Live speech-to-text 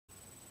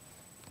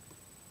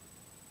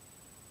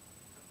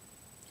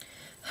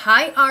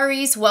Hi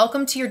Aries,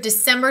 welcome to your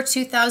December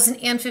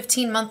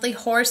 2015 monthly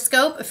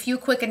horoscope. A few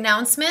quick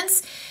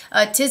announcements.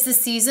 'Tis the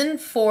season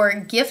for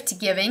gift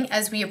giving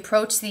as we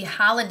approach the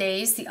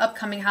holidays, the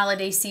upcoming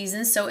holiday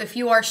season. So if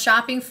you are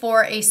shopping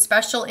for a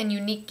special and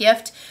unique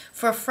gift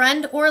for a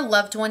friend or a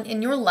loved one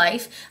in your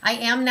life, I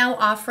am now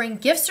offering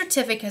gift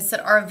certificates that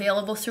are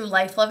available through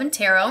Life, Love, and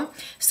Tarot.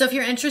 So if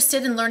you're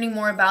interested in learning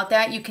more about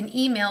that, you can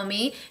email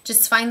me.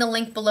 Just find the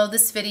link below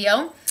this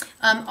video.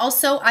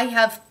 Also, I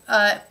have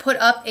put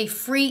up a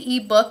free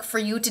ebook for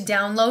you to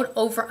download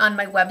over on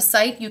my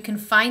website. You can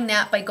find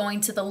that by going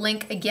to the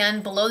link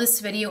again below this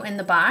video in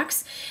the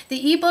box.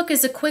 The ebook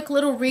is a quick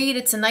little read.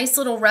 It's a nice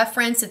little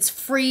reference. It's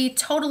free,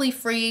 totally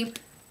free.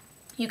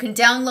 You can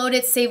download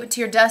it, save it to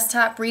your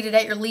desktop, read it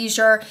at your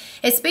leisure.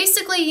 It's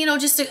basically,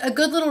 just a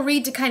good little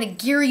read to kind of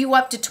gear you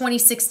up to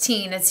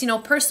 2016. It's,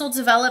 personal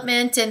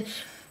development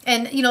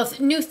and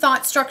new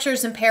thought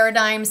structures and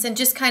paradigms and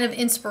just kind of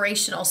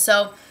inspirational.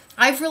 So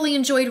I've really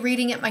enjoyed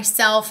reading it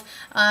myself,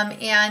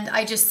 and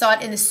I just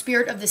thought in the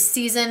spirit of the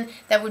season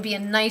that would be a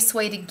nice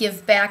way to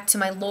give back to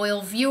my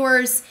loyal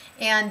viewers.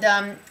 And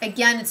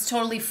again, it's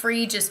totally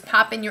free. Just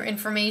pop in your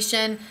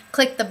information,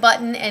 click the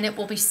button, and it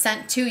will be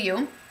sent to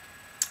you.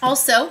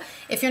 Also,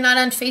 if you're not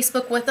on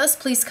Facebook with us,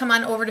 please come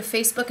on over to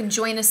Facebook and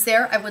join us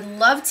there. I would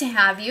love to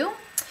have you.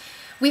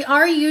 We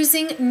are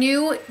using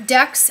new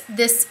decks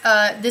this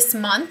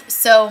month,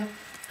 so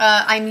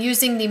I'm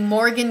using the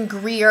Morgan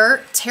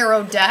Greer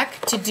Tarot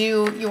deck to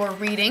do your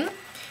reading.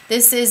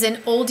 This is an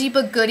oldie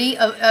but goodie,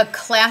 a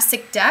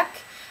classic deck,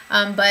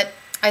 but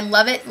I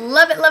love it,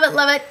 love it, love it,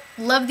 love it.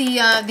 Love the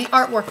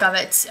artwork of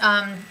it.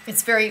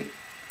 It's very,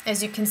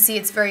 as you can see,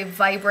 it's very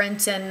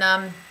vibrant and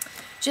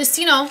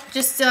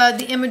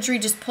the imagery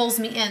just pulls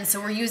me in. So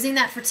we're using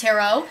that for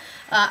tarot.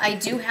 I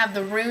do have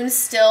the runes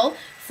still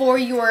for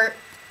your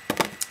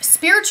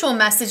spiritual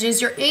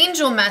messages, your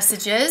angel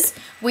messages.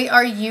 We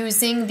are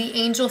using the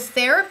Angel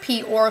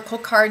Therapy Oracle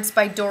cards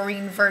by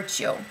Doreen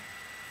Virtue.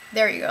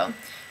 There you go.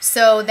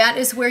 So that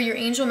is where your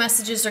angel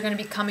messages are going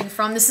to be coming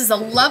from. This is a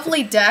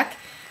lovely deck.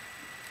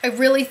 I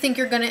really think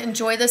you're going to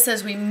enjoy this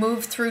as we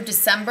move through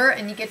December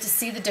and you get to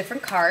see the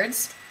different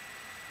cards.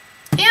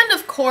 And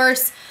of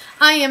course,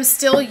 I am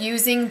still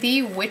using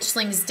the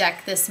Witchlings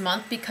deck this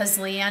month because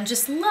Leanne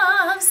just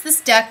loves this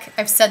deck.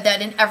 I've said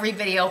that in every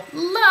video.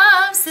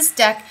 Loves this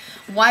deck.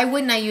 Why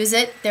wouldn't I use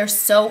it? They're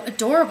so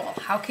adorable.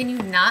 How can you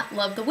not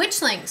love the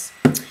Witchlings?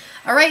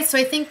 All right, so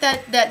I think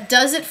that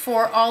does it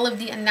for all of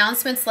the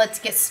announcements. Let's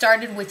get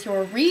started with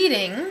your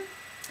reading.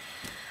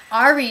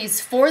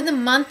 Aries, for the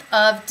month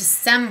of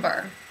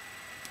December,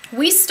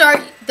 we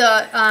start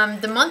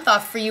the month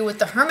off for you with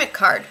the Hermit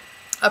card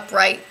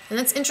upright. And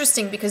that's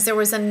interesting because there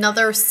was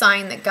another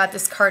sign that got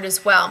this card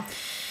as well.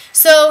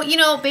 So,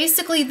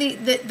 basically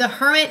the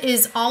Hermit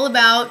is all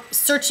about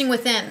searching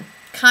within,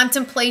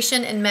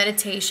 contemplation and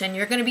meditation.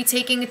 You're going to be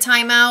taking a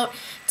time out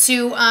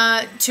to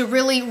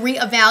really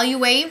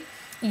reevaluate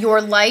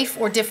your life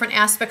or different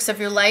aspects of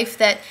your life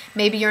that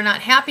maybe you're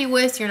not happy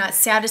with, you're not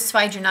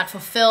satisfied, you're not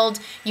fulfilled.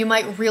 You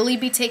might really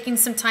be taking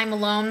some time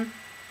alone,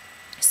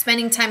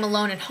 spending time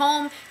alone at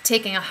home,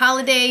 taking a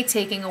holiday,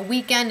 taking a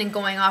weekend and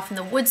going off in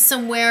the woods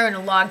somewhere in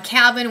a log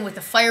cabin with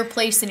a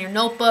fireplace and your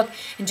notebook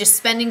and just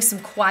spending some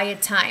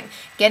quiet time.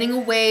 Getting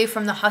away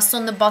from the hustle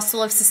and the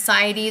bustle of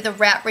society, the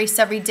rat race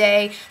every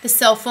day, the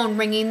cell phone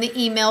ringing, the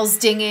emails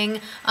dinging,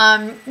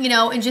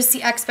 and just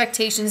the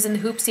expectations and the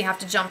hoops you have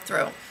to jump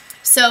through.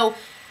 So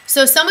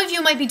some of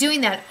you might be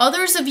doing that.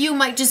 Others of you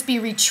might just be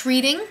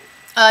retreating.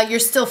 You're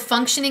still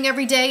functioning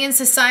every day in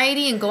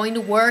society and going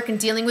to work and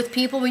dealing with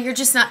people, but you're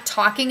just not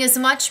talking as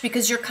much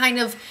because you're kind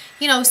of,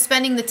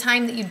 spending the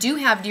time that you do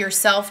have to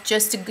yourself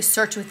just to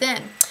search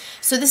within.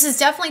 So this is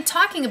definitely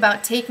talking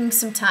about taking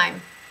some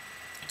time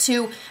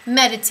to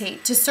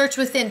meditate, to search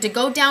within, to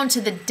go down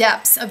to the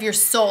depths of your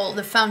soul,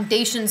 the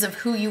foundations of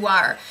who you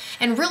are,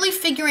 and really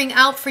figuring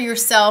out for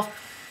yourself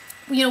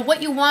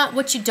what you want,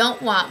 what you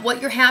don't want,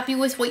 what you're happy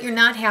with, what you're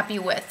not happy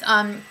with.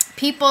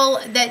 People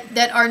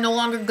that are no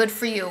longer good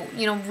for you,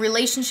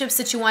 relationships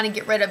that you want to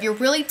get rid of. You're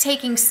really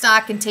taking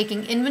stock and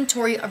taking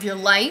inventory of your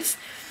life.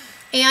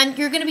 And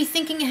you're going to be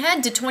thinking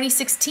ahead to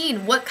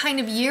 2016, what kind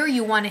of year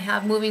you want to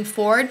have moving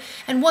forward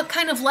and what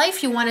kind of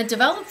life you want to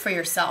develop for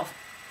yourself.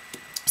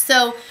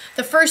 So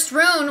the first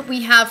rune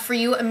we have for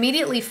you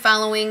immediately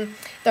following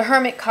the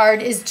Hermit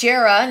card is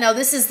Jera. Now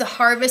this is the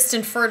harvest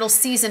and fertile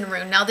season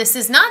rune. Now this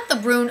is not the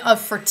rune of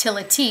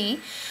fertility,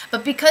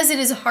 but because it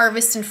is a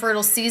harvest and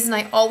fertile season,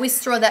 I always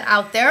throw that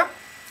out there.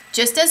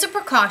 Just as a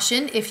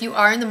precaution, if you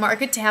are in the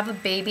market to have a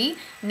baby,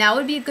 now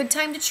would be a good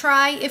time to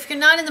try. If you're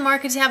not in the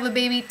market to have a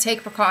baby,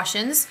 take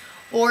precautions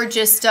or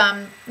just,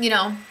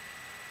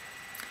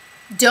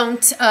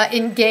 don't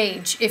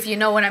engage, if you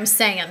know what I'm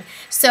saying.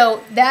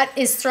 So that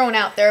is thrown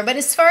out there. But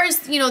as far as,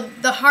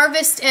 the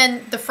harvest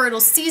and the fertile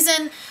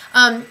season,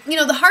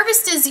 the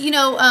harvest is,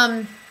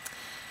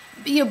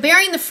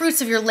 bearing the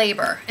fruits of your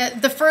labor.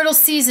 The fertile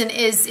season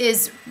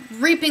is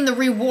reaping the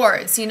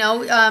rewards,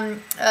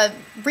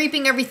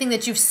 reaping everything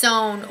that you've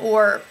sown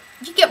or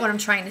you get what I'm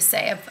trying to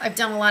say. I've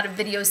done a lot of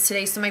videos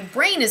today, so my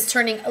brain is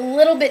turning a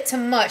little bit to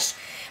mush.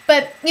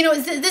 But, you know,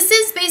 this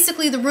is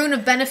basically the rune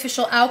of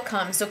beneficial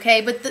outcomes,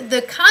 okay? But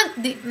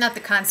not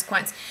the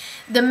consequence.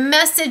 The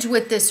message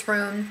with this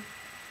rune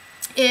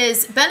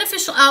is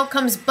beneficial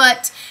outcomes,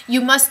 but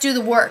you must do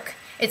the work.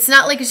 It's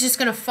not like it's just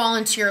going to fall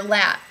into your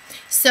lap.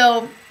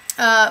 So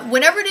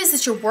whatever it is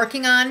that you're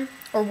working on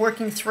or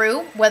working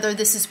through, whether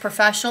this is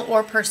professional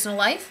or personal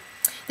life,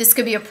 this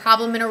could be a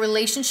problem in a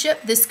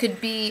relationship. This could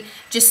be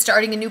just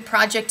starting a new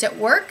project at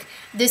work.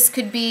 This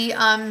could be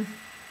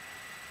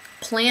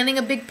planning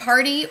a big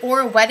party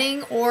or a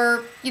wedding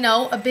or, you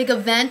know, a big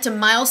event, a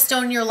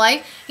milestone in your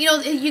life. You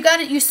know,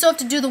 you still have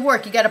to do the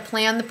work. You got to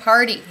plan the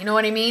party. You know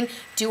what I mean?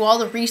 Do all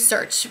the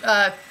research.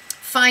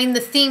 Find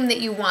the theme that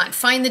you want.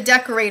 Find the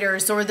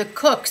decorators or the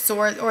cooks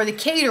or the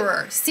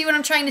caterer. See what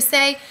I'm trying to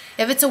say?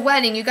 If it's a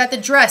wedding, you got the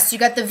dress, you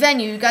got the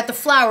venue, you got the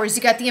flowers,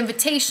 you got the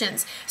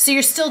invitations. So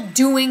you're still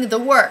doing the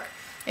work.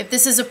 If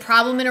this is a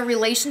problem in a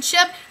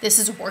relationship, this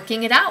is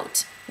working it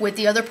out with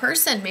the other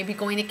person, maybe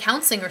going to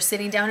counseling or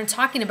sitting down and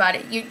talking about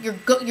it.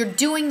 You're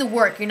doing the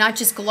work. You're not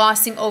just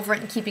glossing over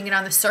it and keeping it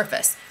on the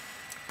surface.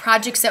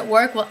 Projects at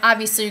work, well,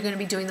 obviously you're going to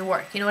be doing the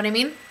work. You know what I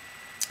mean?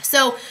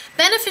 So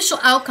beneficial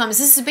outcomes,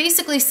 this is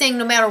basically saying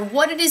no matter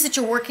what it is that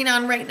you're working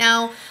on right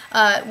now,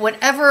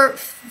 whatever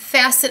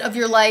facet of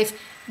your life,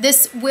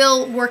 this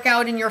will work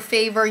out in your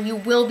favor. You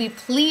will be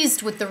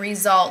pleased with the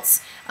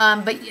results.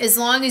 But as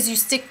long as you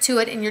stick to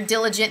it and you're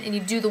diligent and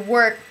you do the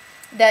work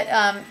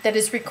that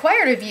is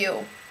required of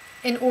you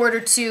in order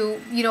to,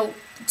 you know,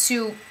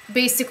 to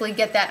basically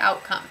get that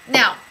outcome.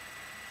 Now,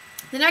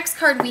 the next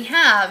card we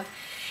have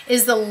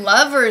is the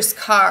Lover's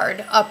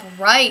card,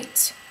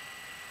 upright.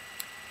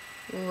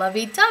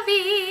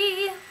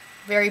 Lovey-dovey.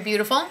 Very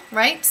beautiful,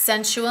 right?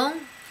 Sensual.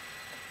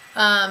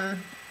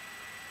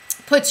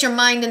 Puts your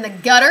mind in the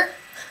gutter,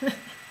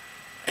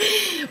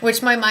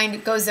 which my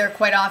mind goes there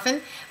quite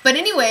often. But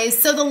anyways,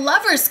 so the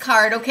Lover's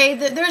card, okay,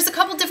 there's a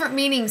couple different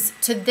meanings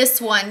to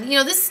this one. You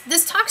know,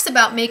 this talks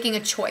about making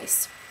a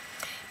choice.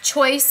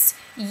 Choice,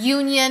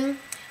 union,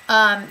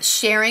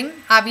 sharing,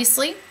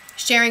 obviously.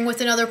 Sharing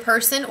with another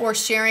person or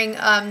sharing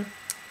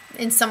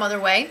in some other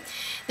way.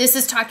 This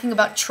is talking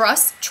about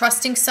trust,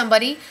 trusting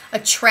somebody,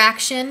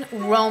 attraction,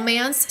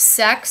 romance,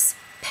 sex,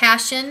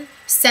 passion,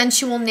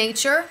 sensual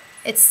nature,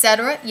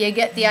 etc. You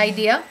get the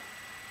idea.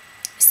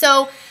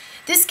 So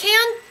this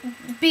can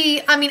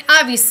be, I mean,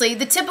 obviously,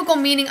 the typical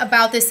meaning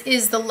about this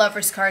is the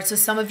Lover's card. So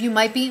some of you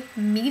might be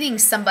meeting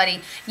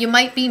somebody. You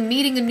might be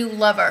meeting a new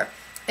lover,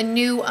 a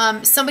new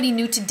somebody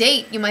new to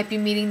date. You might be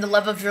meeting the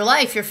love of your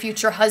life, your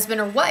future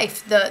husband or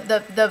wife,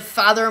 the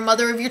father or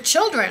mother of your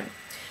children.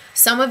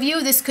 Some of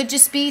you, this could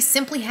just be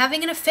simply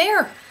having an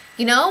affair,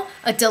 you know,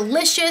 a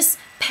delicious,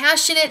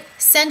 passionate,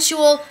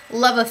 sensual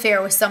love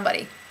affair with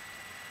somebody.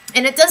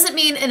 And it doesn't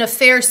mean an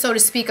affair, so to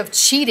speak, of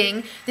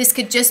cheating. This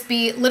could just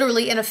be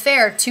literally an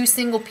affair. Two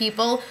single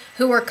people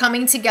who are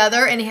coming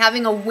together and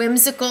having a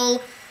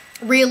whimsical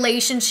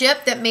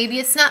relationship that maybe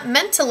it's not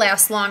meant to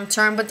last long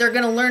term, but they're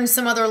going to learn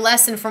some other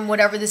lesson from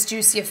whatever this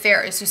juicy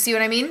affair is. You see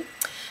what I mean?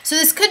 So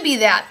this could be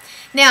that.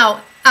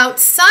 Now,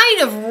 outside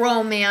of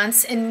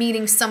romance and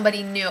meeting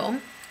somebody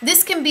new,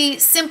 this can be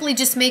simply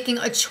just making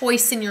a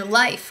choice in your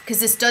life, because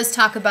this does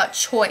talk about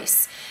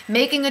choice.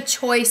 Making a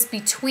choice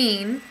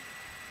between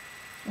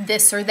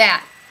this or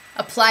that.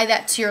 Apply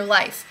that to your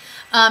life.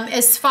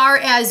 As far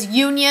as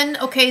union,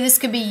 okay, this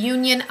could be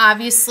union,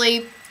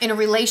 obviously, in a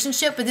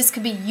relationship, but this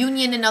could be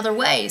union in other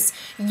ways.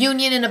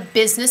 Union in a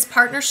business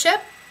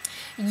partnership.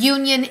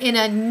 Union in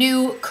a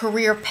new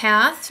career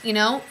path, you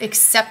know,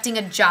 accepting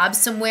a job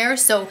somewhere.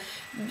 So,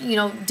 you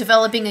know,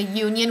 developing a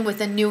union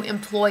with a new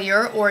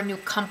employer or a new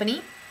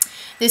company.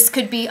 This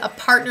could be a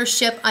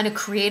partnership on a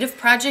creative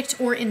project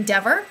or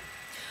endeavor.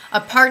 A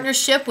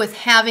partnership with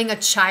having a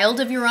child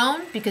of your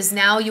own, because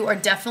now you are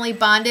definitely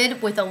bonded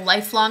with a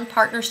lifelong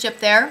partnership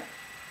there.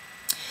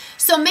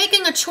 So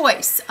making a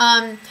choice,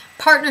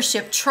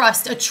 partnership,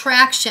 trust,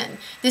 attraction.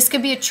 This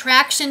could be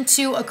attraction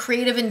to a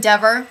creative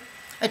endeavor,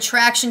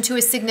 attraction to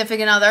a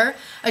significant other,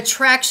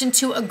 attraction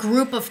to a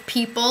group of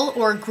people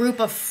or a group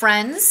of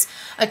friends,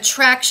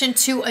 attraction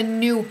to a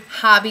new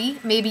hobby.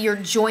 Maybe you're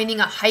joining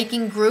a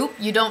hiking group.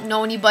 You don't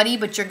know anybody,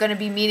 but you're going to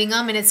be meeting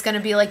them, and it's going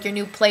to be like your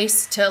new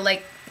place to,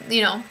 like,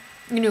 you know,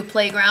 your new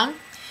playground.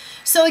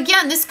 So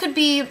again, this could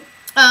be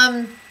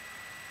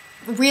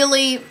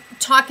really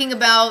talking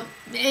about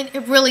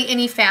really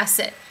any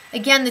facet.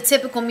 Again, the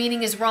typical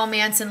meaning is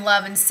romance and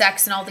love and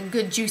sex and all the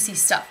good juicy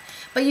stuff.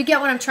 But you get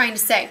what I'm trying to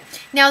say.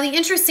 Now, the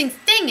interesting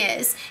thing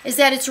is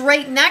that it's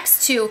right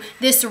next to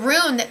this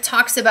rune that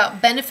talks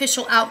about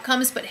beneficial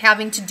outcomes but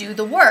having to do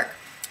the work.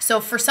 So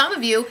for some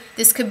of you,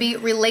 this could be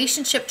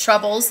relationship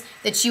troubles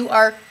that you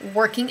are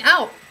working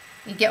out.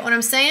 You get what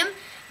I'm saying?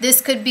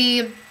 This could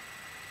be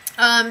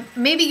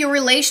maybe your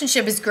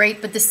relationship is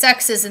great, but the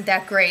sex isn't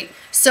that great.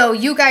 So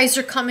you guys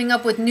are coming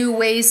up with new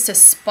ways to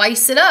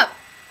spice it up.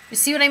 You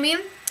see what I mean?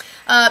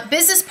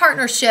 Business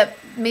partnership,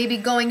 maybe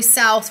going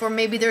south, or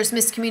maybe there's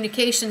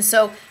miscommunication.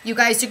 So you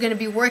guys are going to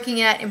be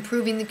working at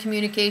improving the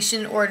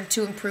communication in order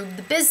to improve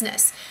the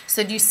business.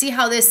 So do you see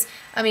how this,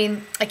 I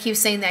mean, I keep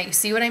saying that. You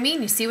see what I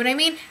mean? You see what I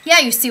mean? Yeah,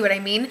 you see what I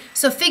mean.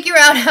 So figure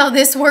out how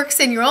this works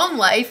in your own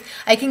life.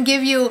 I can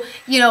give you,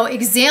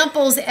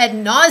 examples ad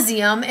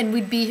nauseum, and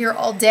we'd be here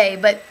all day.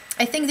 But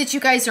I think that you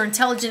guys are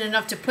intelligent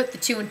enough to put the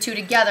 2 and 2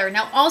 together.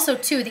 Now, also,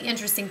 too, the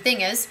interesting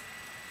thing is,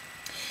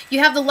 you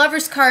have the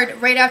Lover's card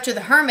right after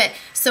the Hermit.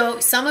 So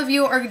some of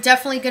you are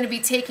definitely going to be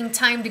taking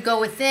time to go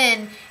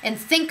within and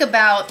think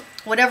about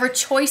whatever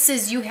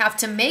choices you have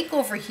to make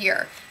over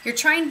here. You're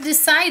trying to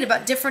decide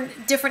about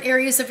different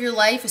areas of your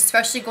life,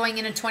 especially going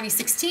into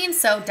 2016.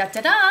 So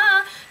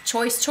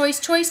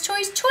choices.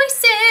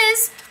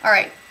 All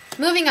right,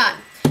 moving on.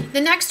 The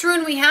next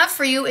rune we have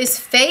for you is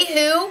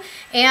Feihu,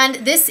 and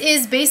this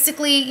is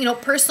basically,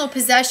 personal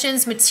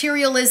possessions,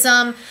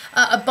 materialism,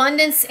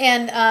 abundance,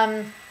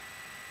 and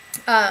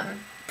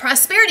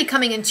prosperity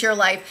coming into your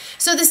life.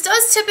 So this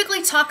does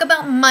typically talk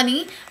about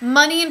money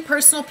and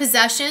personal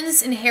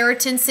possessions,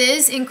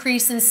 inheritances,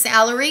 increase in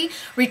salary,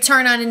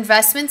 return on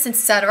investments,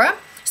 etc.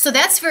 So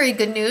that's very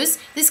good news.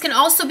 This can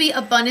also be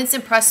abundance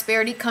and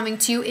prosperity coming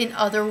to you in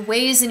other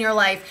ways in your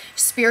life.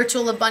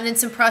 Spiritual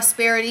abundance and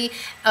prosperity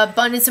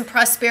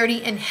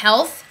in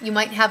health. You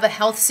might have a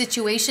health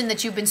situation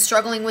that you've been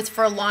struggling with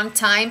for a long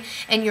time,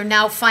 and you're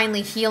now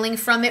finally healing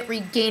from it,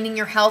 regaining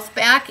your health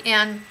back,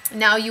 and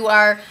now you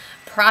are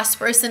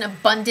prosperous and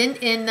abundant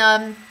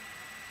in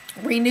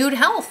renewed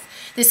health.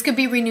 This could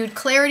be renewed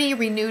clarity,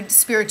 renewed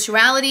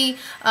spirituality,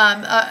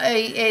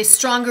 a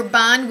stronger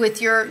bond with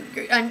your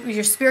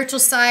spiritual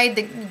side,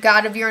 the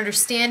God of your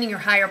understanding, your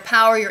higher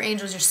power, your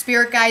angels, your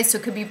spirit guides. So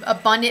it could be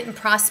abundant and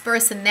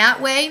prosperous in that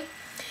way.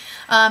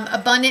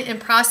 Abundant and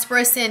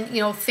prosperous in,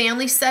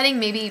 family setting,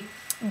 maybe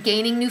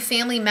gaining new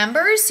family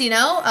members,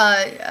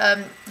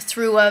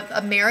 through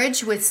a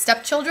marriage with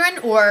stepchildren,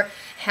 or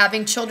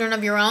having children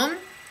of your own.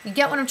 You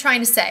get what I'm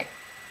trying to say?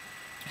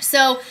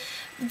 So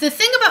the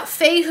thing about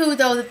Feihu,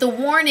 though, that the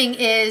warning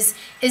is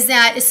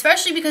that,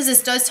 especially because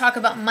this does talk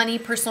about money,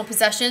 personal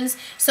possessions,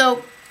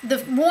 so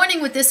the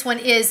warning with this one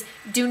is,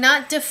 do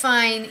not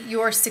define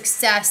your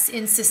success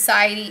in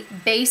society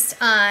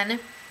based on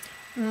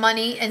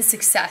money and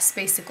success,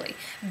 basically,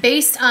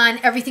 based on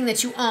everything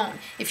that you own.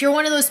 If you're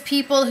one of those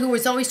people who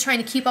is always trying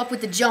to keep up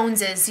with the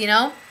Joneses,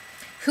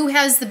 who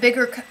has the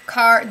bigger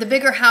car, the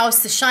bigger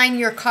house, the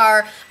shinier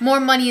car, more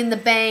money in the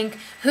bank,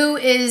 who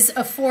is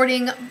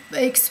affording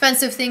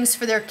expensive things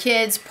for their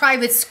kids,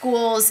 private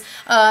schools,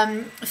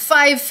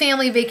 5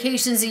 family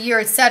vacations a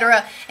year,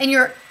 etc. And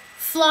you're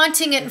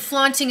flaunting it and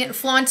flaunting it and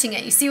flaunting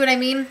it. You see what I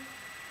mean?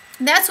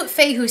 That's what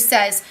Feihu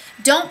says.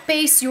 Don't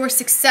base your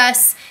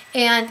success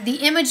and the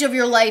image of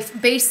your life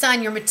based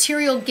on your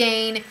material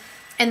gain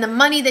and the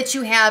money that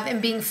you have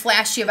and being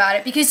flashy about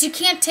it, because you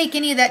can't take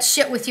any of that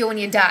shit with you when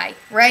you die,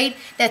 right?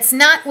 That's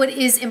not what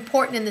is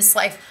important in this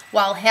life.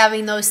 While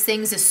having those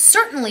things is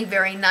certainly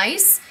very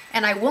nice,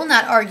 and I will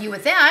not argue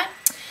with that,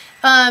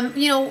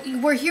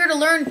 we're here to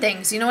learn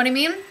things, you know what I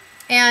mean?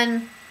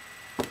 And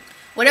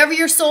whatever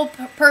your soul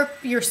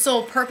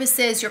purpose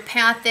is, your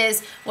path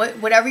is,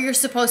 whatever you're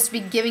supposed to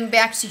be giving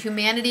back to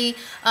humanity,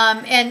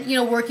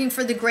 and working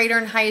for the greater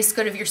and highest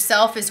good of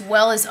yourself as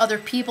well as other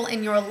people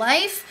in your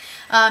life,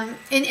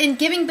 and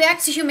giving back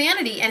to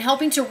humanity and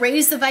helping to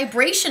raise the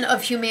vibration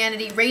of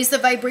humanity, raise the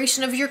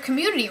vibration of your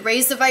community,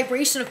 raise the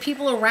vibration of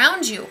people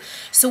around you.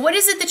 So what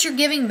is it that you're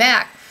giving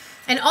back?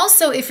 And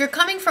also, if you're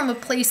coming from a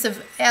place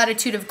of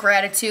attitude of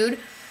gratitude,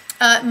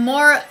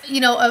 more,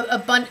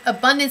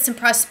 abundance and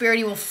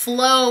prosperity will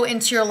flow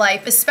into your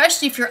life,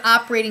 especially if you're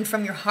operating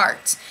from your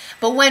heart.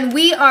 But when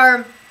we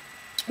are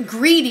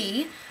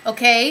greedy,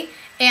 okay,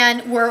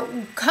 and we're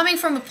coming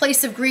from a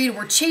place of greed,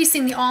 we're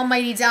chasing the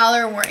almighty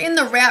dollar, and we're in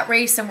the rat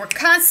race, and we're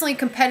constantly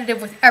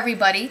competitive with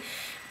everybody,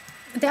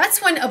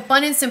 that's when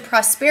abundance and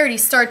prosperity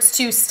starts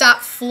to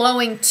stop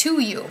flowing to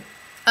you,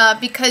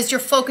 because you're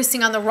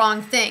focusing on the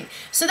wrong thing.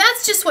 So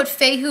that's just what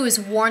Feihu is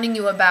warning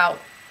you about.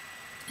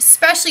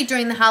 Especially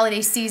during the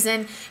holiday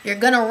season, you're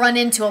going to run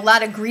into a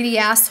lot of greedy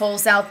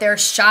assholes out there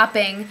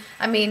shopping.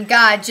 I mean,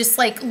 God, just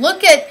like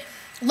look at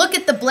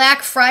the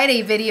Black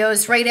Friday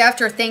videos right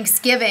after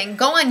Thanksgiving.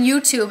 Go on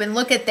YouTube and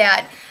look at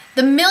that.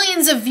 The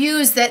millions of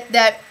views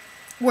that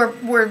were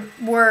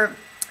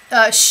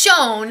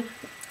shown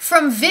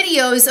from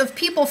videos of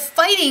people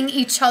fighting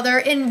each other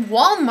in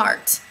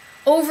Walmart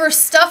over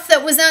stuff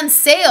that was on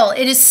sale.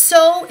 It is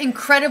so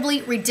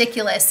incredibly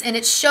ridiculous, and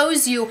it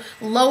shows you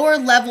lower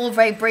level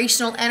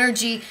vibrational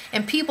energy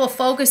and people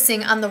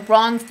focusing on the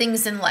wrong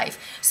things in life.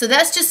 So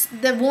that's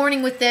just the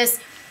warning with this.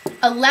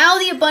 Allow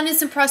the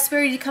abundance and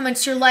prosperity to come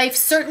into your life.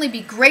 Certainly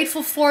be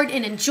grateful for it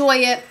and enjoy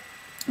it,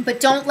 but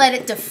don't let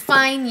it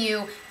define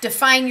you,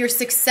 define your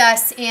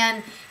success,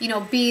 and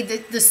be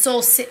the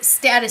sole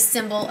status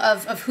symbol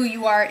of who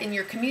you are in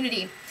your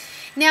community.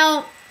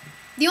 Now,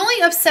 the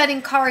only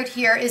upsetting card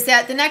here is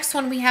that the next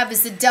one we have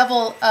is the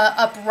Devil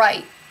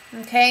upright,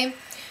 okay?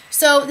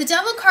 So the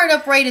Devil card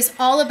upright is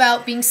all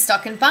about being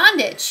stuck in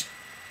bondage.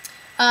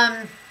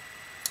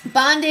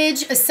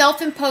 bondage, a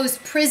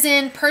self-imposed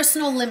prison,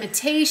 personal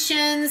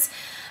limitations,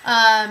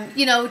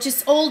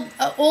 just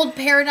old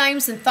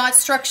paradigms and thought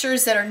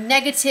structures that are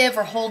negative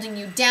or holding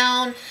you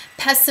down,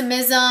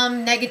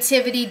 pessimism,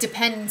 negativity,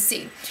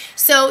 dependency.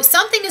 So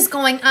something is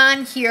going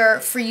on here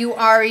for you,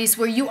 Aries,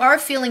 where you are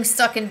feeling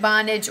stuck in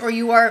bondage, or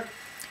you are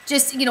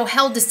just,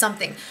 held to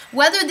something.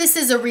 Whether this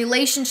is a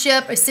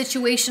relationship, a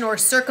situation, or a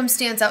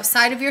circumstance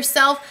outside of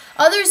yourself,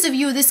 others of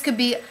you, this could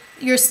be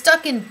you're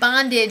stuck in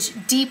bondage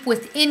deep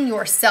within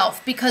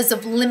yourself because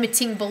of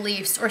limiting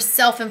beliefs or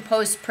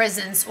self-imposed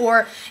prisons,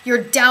 or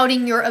you're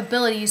doubting your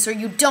abilities, or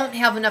you don't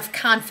have enough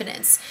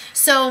confidence.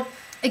 So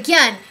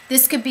again,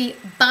 this could be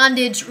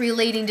bondage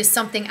relating to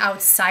something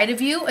outside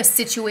of you, a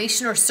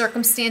situation or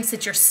circumstance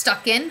that you're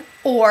stuck in,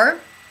 or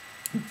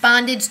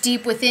bondage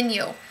deep within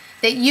you,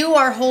 that you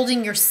are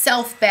holding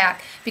yourself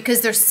back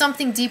because there's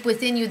something deep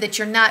within you that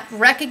you're not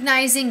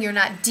recognizing, you're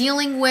not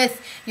dealing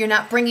with, you're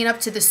not bringing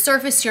up to the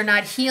surface, you're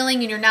not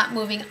healing, and you're not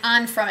moving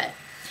on from it.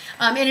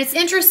 And it's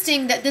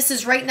interesting that this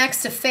is right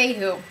next to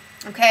Fehu,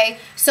 okay?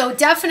 So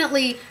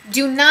definitely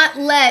do not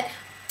let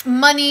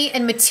money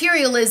and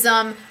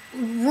materialism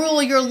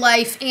rule your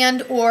life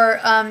and or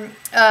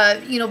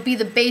be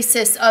the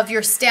basis of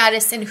your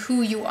status and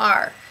who you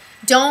are.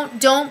 Don't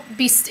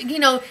be,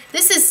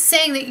 this is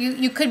saying that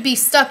you could be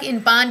stuck in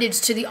bondage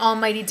to the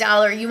almighty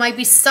dollar. You might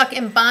be stuck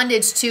in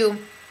bondage to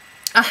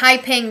a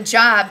high-paying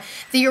job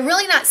that you're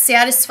really not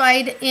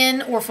satisfied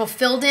in or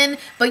fulfilled in,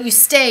 but you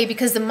stay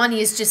because the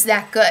money is just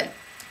that good.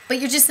 But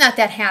you're just not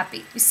that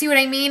happy. You see what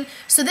I mean?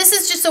 So this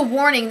is just a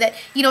warning that,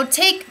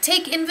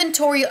 take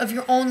inventory of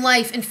your own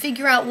life and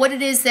figure out what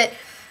it is that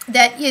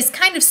is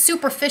kind of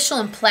superficial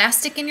and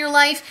plastic in your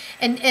life,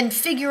 and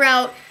figure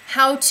out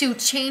how to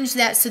change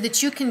that so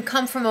that you can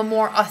come from a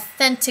more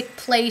authentic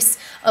place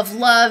of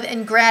love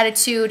and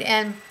gratitude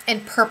and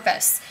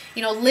purpose,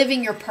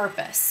 living your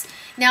purpose.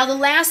 Now, the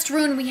last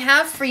rune we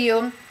have for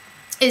you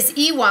is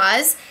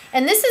Iwaz,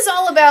 and this is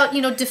all about,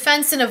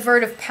 defense and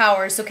avertive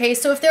powers, okay?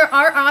 So if there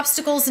are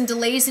obstacles and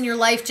delays in your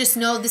life, just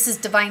know this is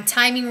divine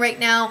timing right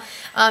now.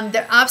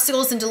 The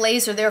obstacles and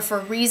delays are there for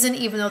a reason,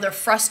 even though they're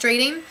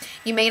frustrating.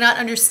 You may not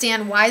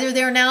understand why they're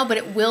there now, but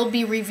it will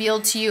be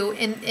revealed to you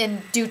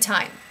in due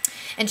time.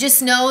 And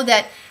just know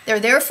that they're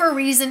there for a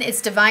reason.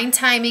 It's divine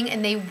timing,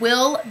 and they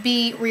will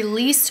be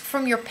released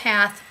from your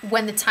path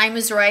when the time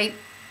is right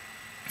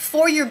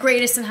for your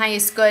greatest and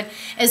highest good,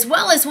 as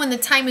well as when the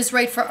time is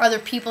right for other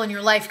people in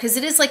your life, because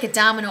it is like a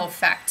domino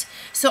effect.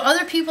 So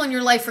other people in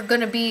your life are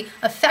going to be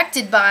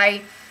affected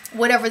by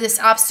whatever this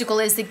obstacle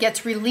is that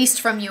gets released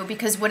from you,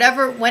 because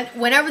whenever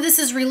this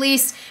is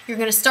released, you're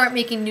going to start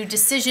making new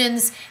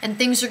decisions, and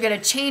things are going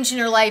to change in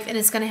your life, and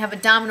it's going to have a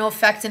domino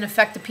effect and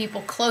affect the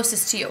people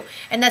closest to you.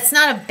 And that's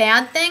not a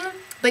bad thing,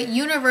 but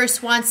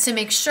universe wants to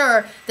make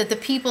sure that the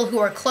people who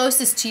are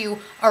closest to you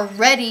are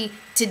ready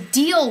to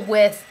deal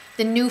with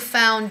the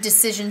newfound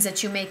decisions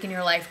that you make in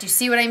your life. Do you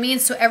see what I mean?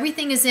 So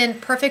everything is in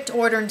perfect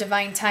order and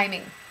divine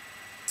timing.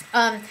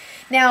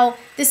 Now,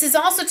 this is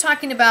also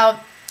talking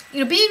about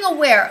being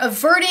aware,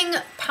 averting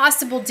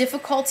possible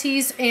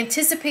difficulties,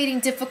 anticipating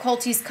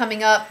difficulties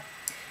coming up,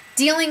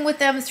 dealing with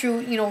them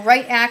through,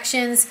 right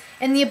actions,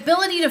 and the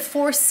ability to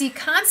foresee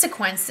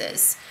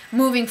consequences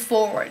moving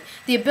forward.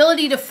 The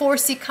ability to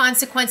foresee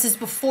consequences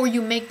before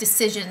you make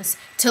decisions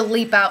to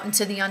leap out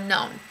into the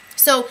unknown.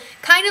 So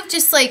kind of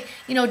just like,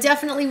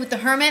 definitely with the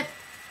Hermit,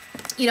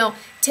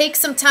 take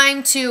some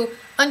time to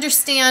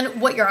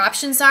understand what your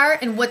options are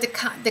and what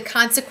the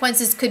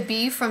consequences could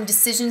be from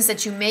decisions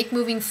that you make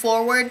moving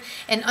forward,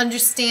 and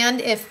understand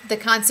if the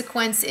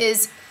consequence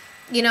is,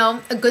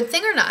 a good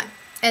thing or not.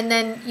 And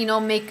then,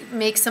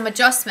 make some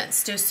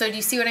adjustments. So do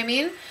you see what I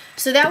mean?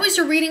 So that was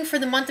your reading for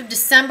the month of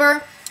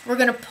December. We're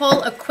going to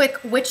pull a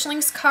quick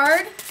Witchlings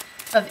card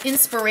of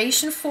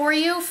inspiration for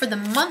you for the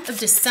month of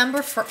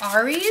December for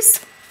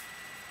Aries.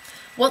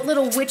 What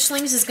little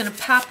witchlings is going to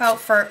pop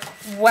out for,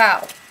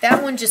 wow,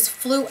 that one just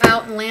flew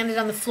out and landed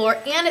on the floor,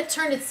 and it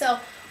turned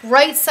itself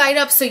right side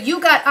up. So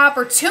you got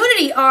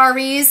opportunity,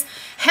 Aries.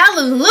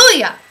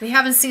 Hallelujah. We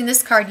haven't seen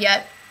this card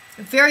yet.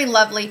 Very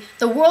lovely.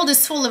 The world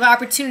is full of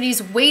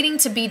opportunities waiting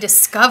to be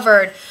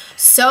discovered.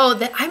 So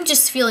that I'm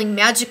just feeling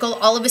magical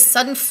all of a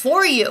sudden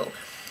for you.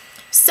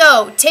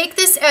 So take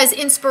this as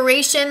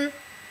inspiration.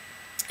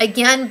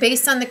 Again,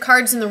 based on the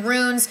cards and the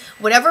runes,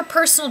 whatever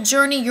personal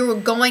journey you're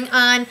going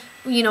on,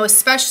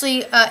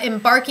 especially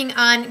embarking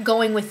on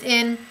going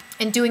within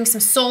and doing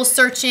some soul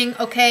searching,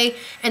 okay?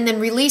 And then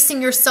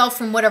releasing yourself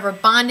from whatever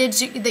bondage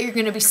that you're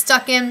going to be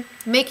stuck in,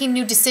 making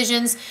new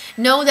decisions.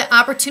 Know that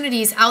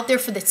opportunity is out there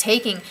for the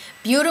taking.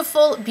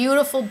 Beautiful,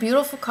 beautiful,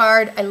 beautiful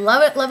card. I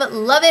love it, love it,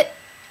 love it.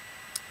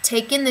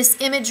 Take in this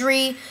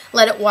imagery.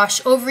 Let it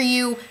wash over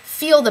you.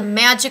 Feel the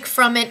magic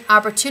from it.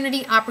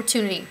 Opportunity,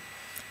 opportunity.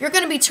 You're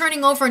going to be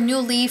turning over a new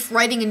leaf,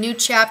 writing a new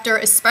chapter,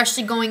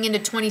 especially going into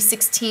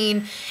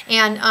 2016.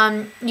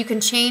 And you can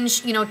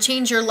change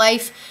your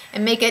life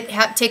and make it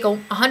take a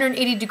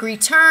 180-degree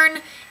turn,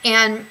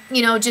 and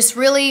just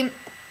really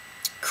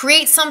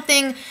create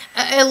something,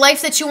 a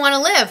life that you want to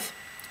live.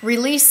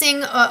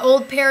 releasing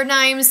old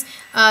paradigms,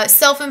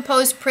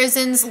 self-imposed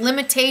prisons,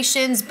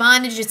 limitations,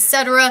 bondage,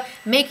 etc.,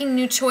 making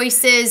new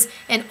choices,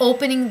 and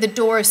opening the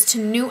doors to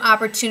new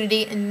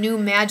opportunity and new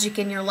magic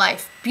in your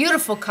life.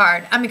 Beautiful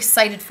card. I'm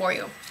excited for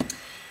you.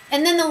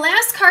 And then the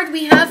last card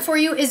we have for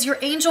you is your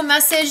angel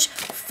message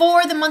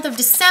for the month of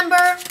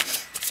December.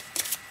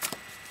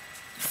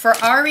 For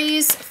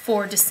Aries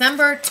for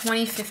December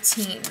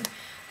 2015.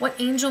 What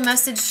angel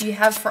message do you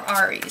have for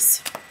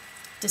Aries?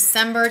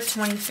 December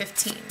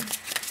 2015.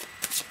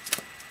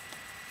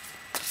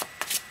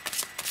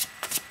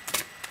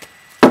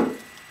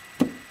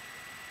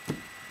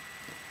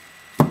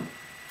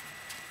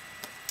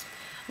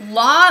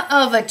 Law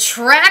of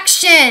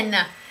attraction.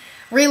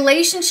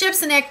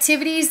 Relationships and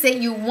activities that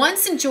you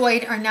once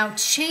enjoyed are now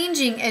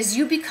changing as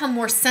you become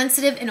more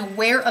sensitive and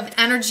aware of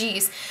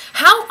energies.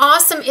 How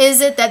awesome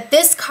is it that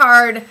this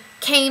card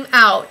came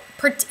out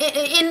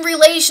in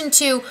relation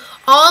to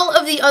all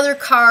of the other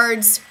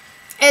cards,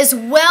 as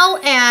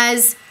well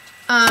as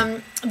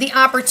the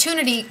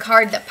opportunity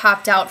card that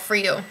popped out for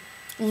you?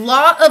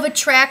 Law of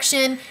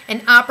attraction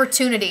and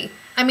opportunity.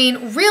 I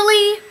mean,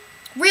 really?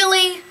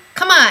 Really?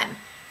 Come on.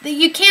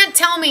 You can't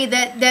tell me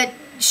that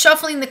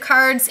shuffling the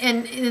cards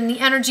and the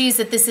energies,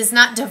 that this is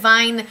not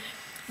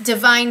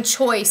divine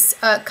choice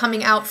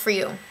coming out for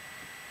you.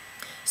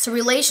 So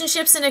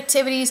relationships and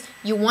activities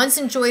you once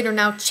enjoyed are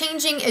now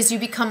changing as you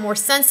become more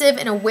sensitive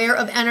and aware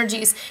of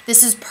energies.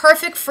 This is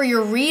perfect for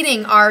your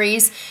reading,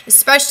 Aries.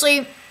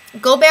 Especially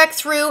go back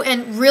through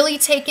and really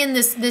take in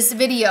this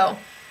video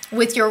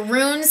with your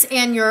runes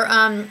and your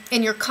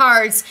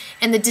cards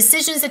and the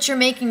decisions that you're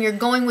making. You're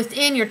going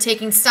within, you're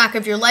taking stock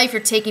of your life,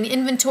 you're taking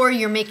inventory,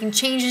 you're making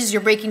changes,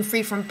 you're breaking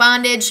free from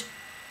bondage.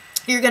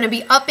 You're going to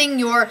be upping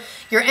your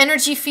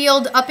energy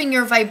field, upping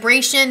your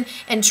vibration,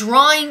 and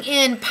drawing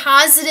in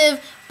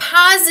positive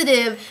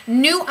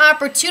new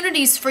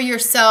opportunities for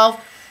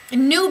yourself,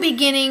 new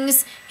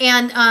beginnings,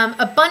 and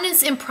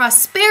abundance and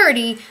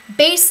prosperity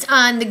based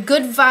on the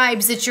good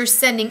vibes that you're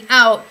sending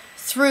out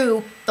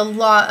through the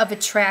law of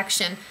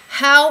attraction.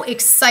 How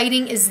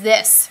exciting is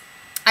this?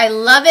 I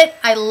love it.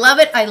 I love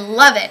it. I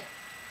love it.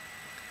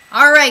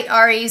 All right,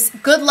 Aries,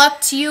 good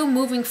luck to you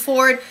moving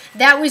forward.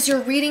 That was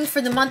your reading for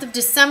the month of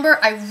December.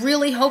 I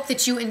really hope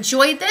that you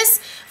enjoyed this.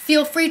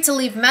 Feel free to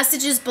leave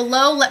messages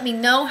below. Let me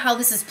know how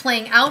this is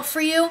playing out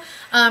for you.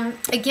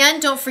 Again,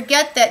 don't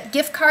forget that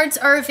gift cards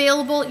are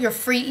available. Your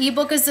free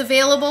ebook is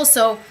available.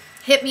 So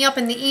hit me up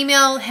in the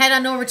email. Head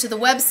on over to the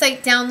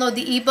website. Download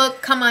the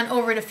ebook. Come on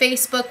over to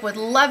Facebook. Would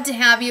love to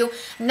have you.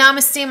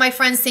 Namaste, my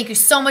friends. Thank you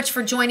so much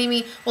for joining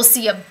me. We'll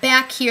see you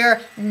back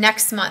here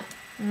next month.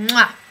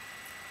 Mwah.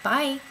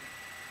 Bye.